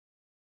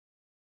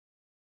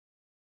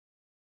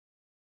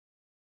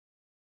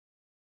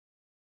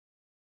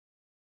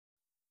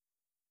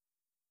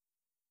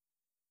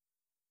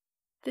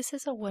This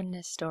is a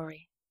oneness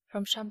story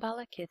from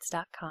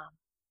ShambhalaKids.com.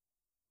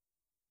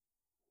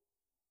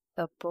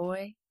 The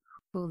Boy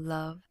Who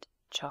Loved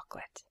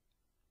Chocolate.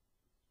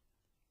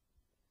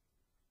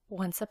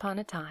 Once upon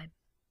a time,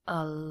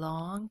 a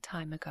long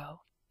time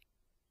ago,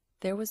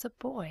 there was a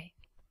boy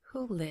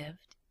who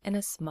lived in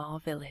a small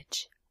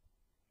village.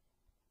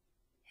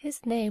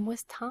 His name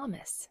was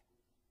Thomas.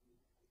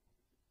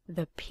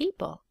 The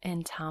people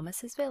in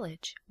Thomas's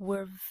village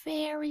were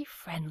very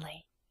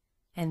friendly,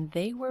 and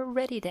they were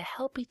ready to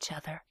help each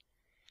other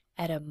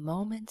at a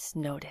moment's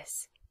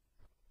notice.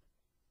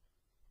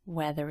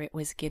 Whether it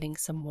was getting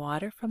some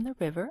water from the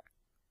river,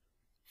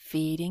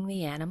 feeding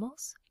the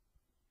animals,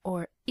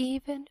 or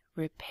even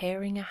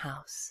repairing a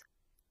house.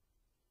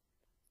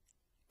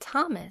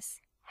 Thomas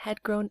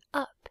had grown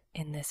up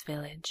in this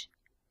village,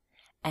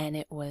 and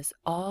it was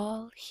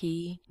all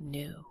he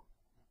knew.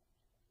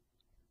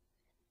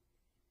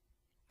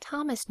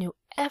 Thomas knew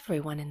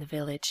everyone in the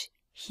village.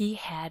 He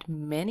had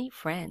many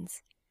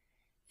friends,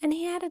 and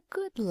he had a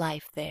good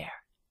life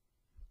there.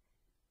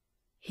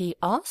 He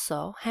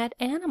also had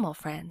animal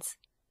friends,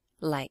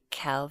 like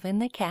Calvin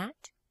the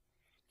cat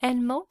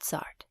and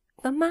Mozart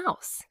the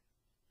mouse.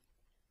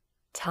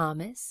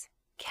 Thomas,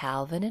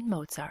 Calvin, and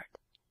Mozart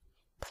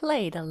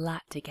played a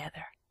lot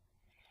together,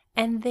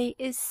 and they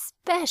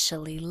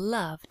especially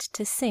loved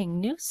to sing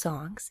new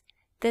songs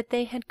that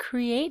they had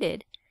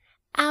created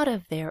out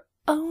of their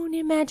own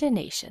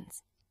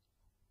imaginations.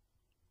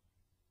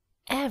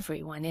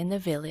 Everyone in the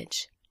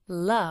village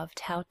loved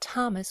how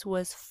Thomas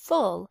was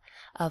full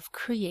of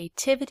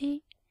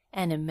creativity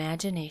and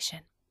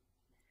imagination.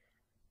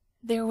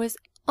 There was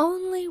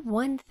only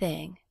one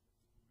thing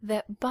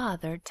that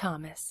bothered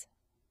Thomas.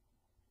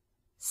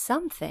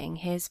 Something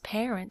his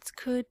parents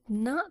could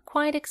not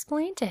quite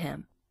explain to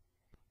him,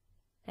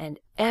 and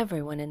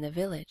everyone in the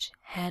village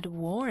had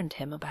warned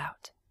him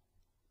about.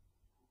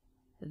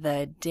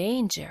 The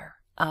danger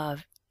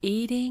of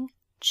eating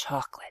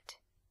chocolate.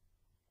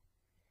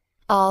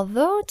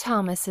 Although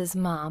Thomas's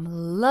mom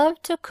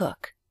loved to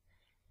cook,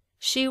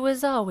 she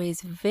was always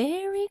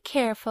very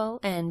careful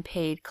and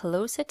paid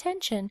close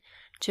attention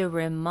to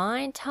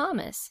remind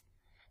Thomas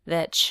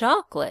that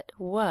chocolate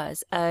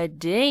was a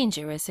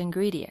dangerous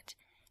ingredient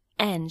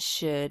and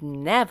should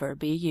never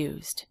be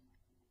used.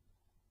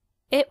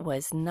 It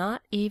was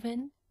not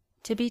even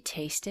to be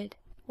tasted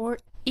or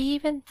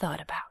even thought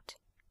about.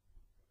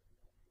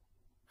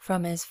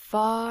 From as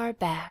far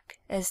back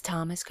as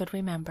Thomas could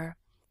remember,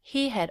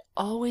 he had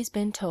always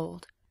been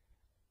told,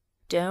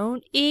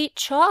 "Don't eat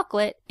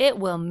chocolate, it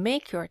will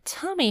make your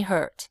tummy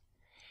hurt.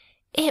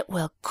 It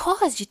will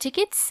cause you to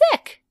get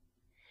sick.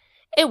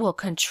 It will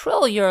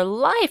control your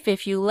life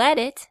if you let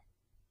it."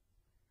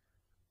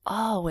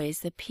 Always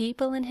the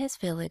people in his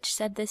village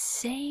said the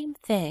same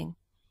thing.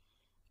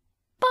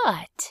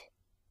 But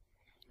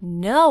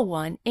no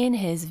one in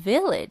his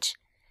village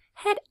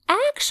had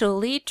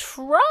actually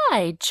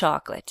tried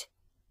chocolate.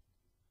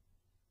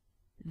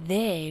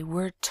 They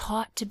were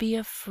taught to be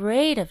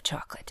afraid of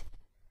chocolate,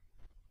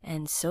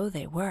 and so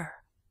they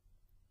were.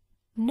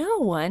 No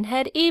one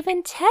had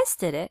even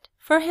tested it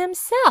for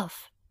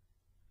himself.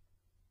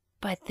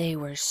 But they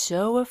were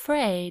so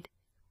afraid,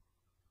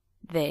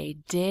 they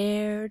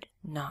dared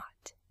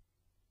not.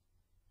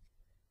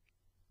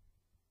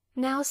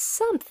 Now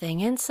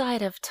something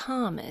inside of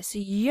Thomas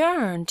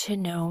yearned to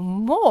know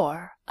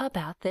more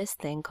about this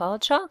thing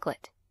called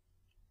chocolate.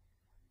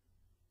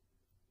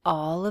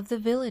 All of the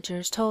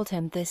villagers told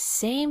him the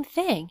same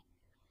thing,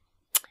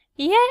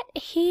 yet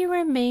he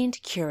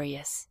remained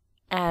curious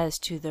as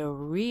to the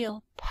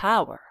real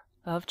power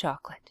of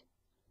chocolate.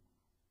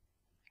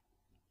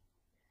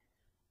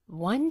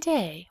 One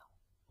day,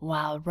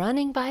 while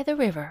running by the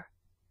river,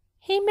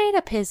 he made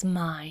up his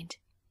mind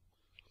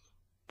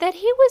that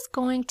he was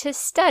going to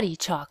study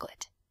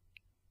chocolate.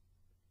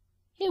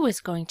 He was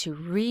going to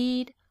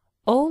read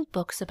old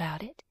books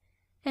about it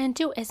and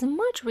do as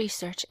much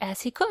research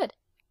as he could.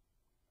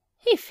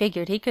 He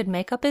figured he could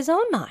make up his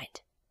own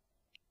mind.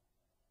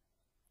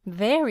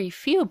 Very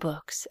few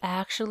books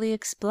actually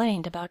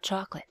explained about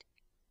chocolate,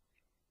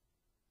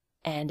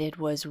 and it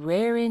was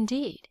rare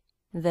indeed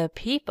the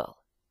people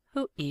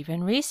who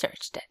even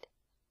researched it.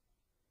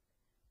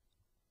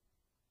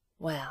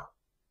 Well,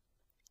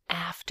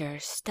 after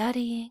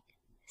studying,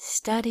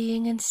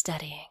 and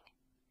studying,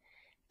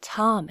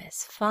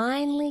 Thomas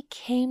finally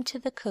came to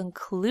the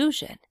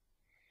conclusion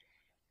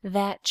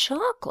that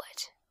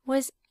chocolate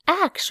was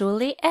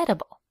actually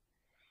edible,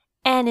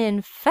 and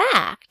in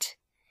fact,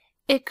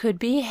 it could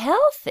be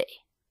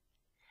healthy.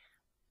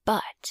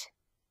 But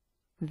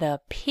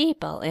the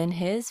people in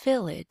his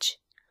village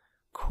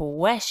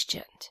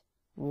questioned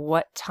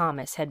what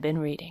Thomas had been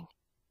reading.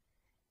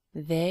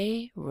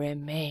 They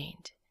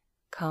remained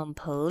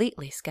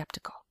completely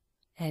skeptical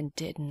and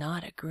did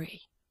not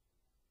agree.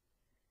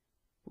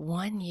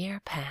 1 year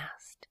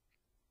passed,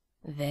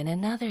 then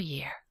another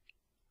year,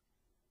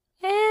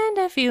 and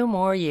a few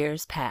more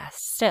years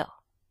passed still.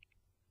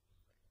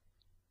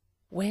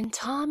 When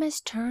Thomas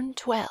turned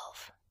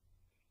 12,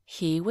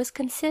 he was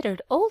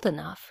considered old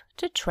enough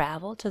to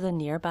travel to the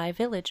nearby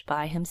village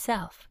by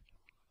himself,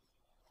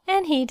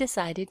 and he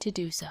decided to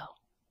do so.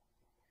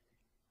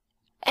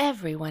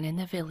 Everyone in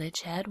the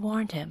village had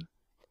warned him,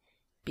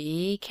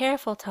 "Be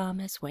careful,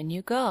 Thomas, when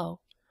you go.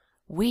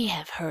 We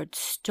have heard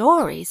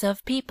stories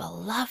of people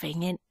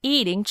loving and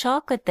eating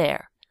chocolate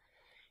there.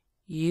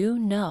 You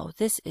know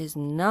this is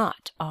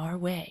not our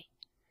way.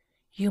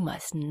 You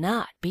must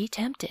not be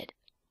tempted.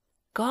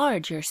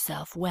 Guard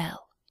yourself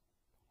well."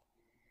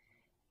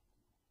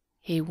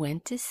 He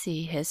went to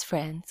see his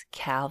friends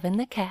Calvin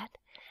the cat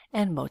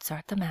and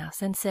Mozart the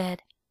mouse and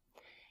said,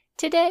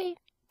 "Today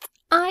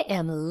I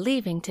am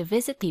leaving to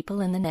visit people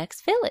in the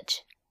next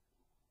village."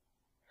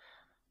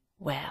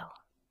 Well,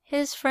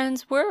 his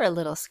friends were a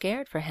little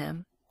scared for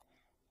him,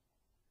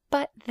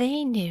 but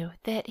they knew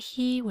that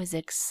he was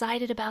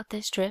excited about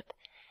this trip,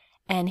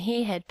 and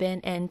he had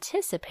been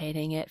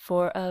anticipating it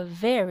for a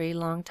very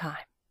long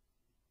time.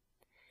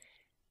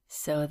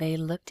 So they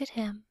looked at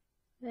him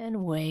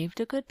and waved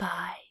a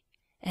goodbye,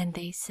 and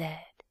they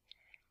said,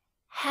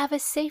 "Have a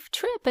safe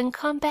trip and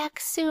come back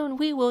soon.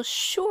 We will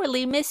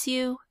surely miss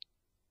you."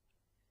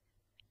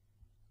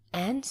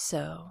 And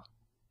so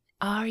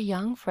our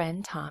young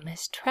friend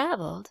Thomas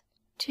traveled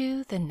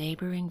to the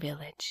neighboring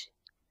village.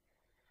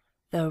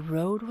 The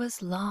road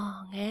was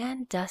long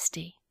and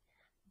dusty,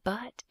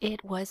 but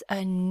it was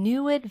a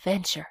new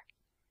adventure,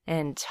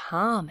 and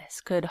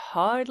Thomas could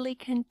hardly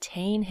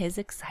contain his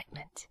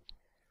excitement.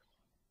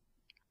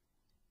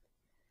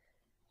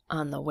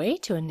 On the way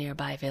to a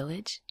nearby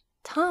village,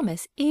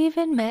 Thomas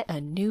even met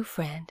a new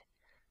friend,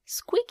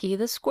 Squeaky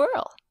the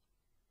squirrel.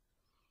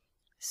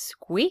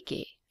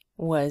 Squeaky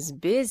was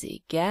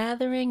busy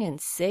gathering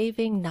and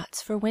saving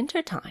nuts for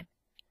winter time.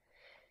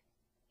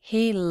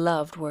 He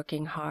loved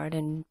working hard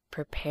and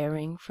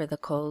preparing for the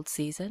cold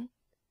season.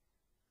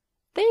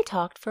 They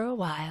talked for a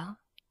while,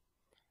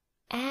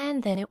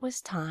 and then it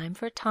was time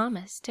for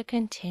Thomas to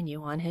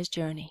continue on his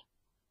journey.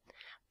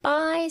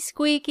 "Bye,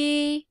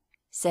 Squeaky,"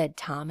 said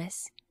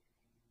Thomas,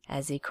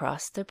 as he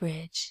crossed the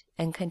bridge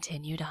and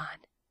continued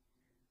on.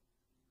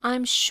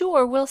 "I'm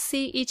sure we'll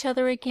see each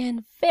other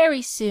again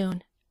very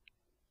soon."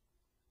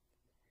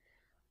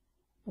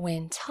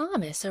 When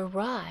Thomas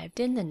arrived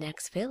in the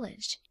next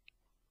village,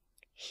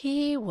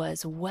 he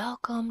was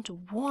welcomed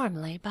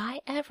warmly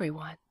by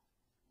everyone.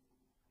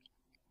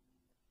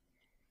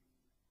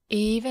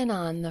 Even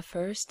on the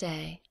first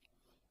day,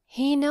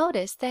 he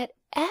noticed that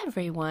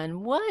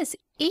everyone was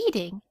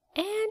eating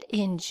and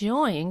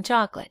enjoying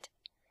chocolate.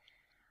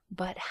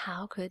 But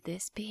how could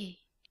this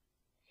be?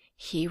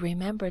 He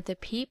remembered the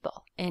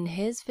people in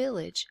his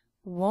village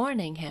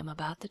warning him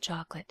about the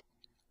chocolate.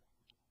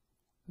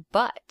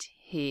 But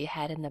he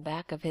had in the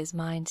back of his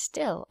mind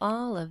still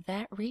all of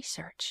that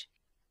research.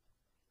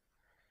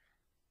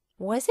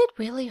 Was it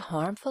really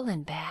harmful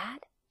and bad?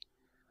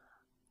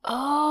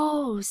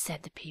 "Oh,"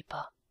 said the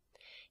people,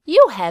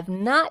 "you have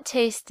not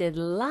tasted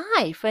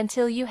life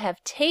until you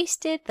have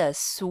tasted the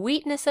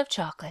sweetness of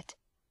chocolate."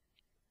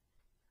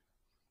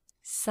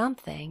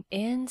 Something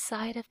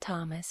inside of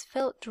Thomas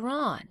felt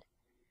drawn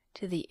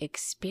to the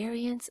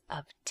experience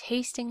of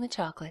tasting the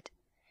chocolate,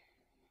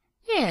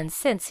 and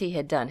since he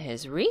had done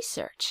his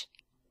research,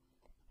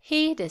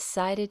 he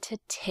decided to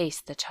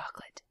taste the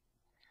chocolate.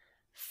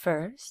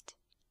 First,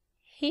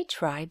 he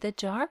tried the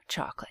dark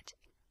chocolate.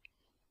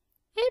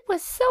 It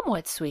was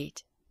somewhat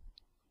sweet,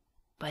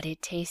 but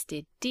it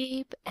tasted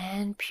deep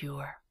and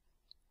pure.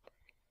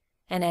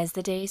 And as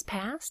the days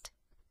passed,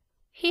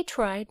 he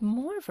tried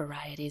more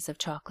varieties of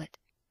chocolate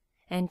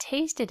and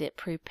tasted it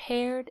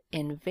prepared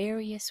in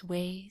various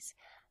ways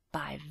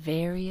by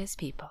various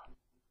people.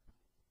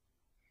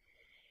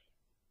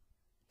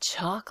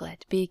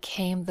 Chocolate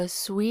became the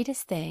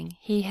sweetest thing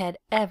he had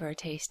ever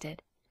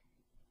tasted,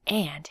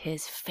 and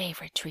his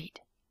favorite treat.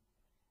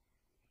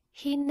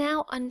 He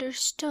now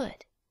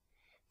understood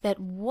that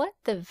what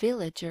the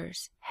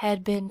villagers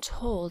had been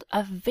told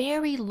a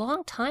very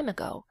long time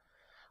ago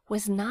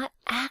was not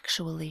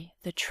actually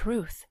the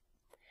truth,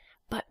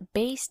 but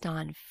based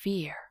on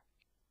fear.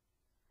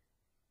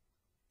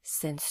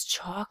 Since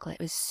chocolate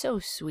was so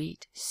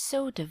sweet,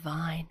 so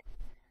divine,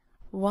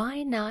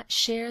 why not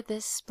share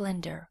this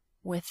splendor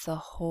with the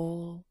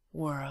whole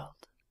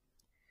world?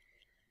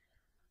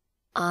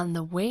 On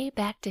the way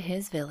back to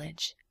his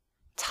village,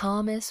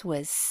 Thomas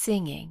was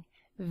singing,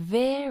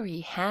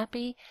 very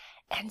happy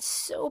and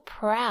so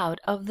proud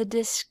of the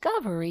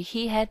discovery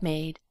he had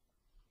made.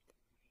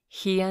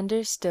 He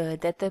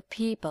understood that the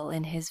people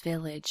in his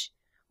village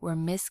were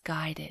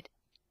misguided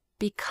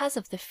because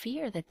of the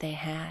fear that they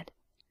had.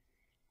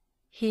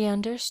 He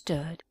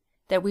understood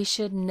that we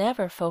should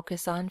never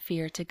focus on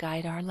fear to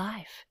guide our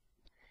life.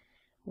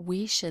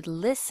 We should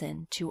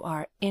listen to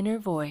our inner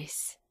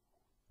voice,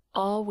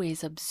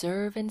 always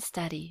observe and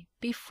study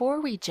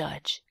before we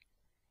judge,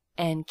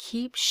 and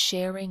keep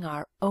sharing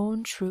our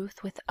own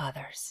truth with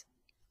others.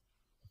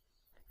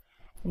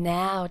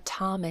 Now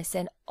Thomas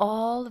and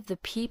all of the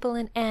people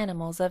and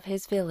animals of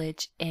his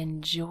village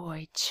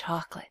enjoyed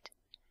chocolate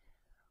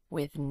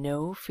with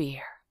no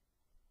fear.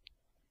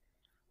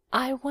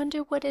 I wonder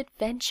what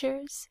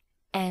adventures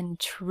and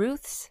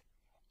truths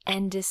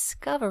and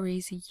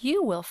discoveries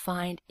you will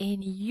find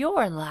in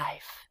your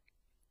life.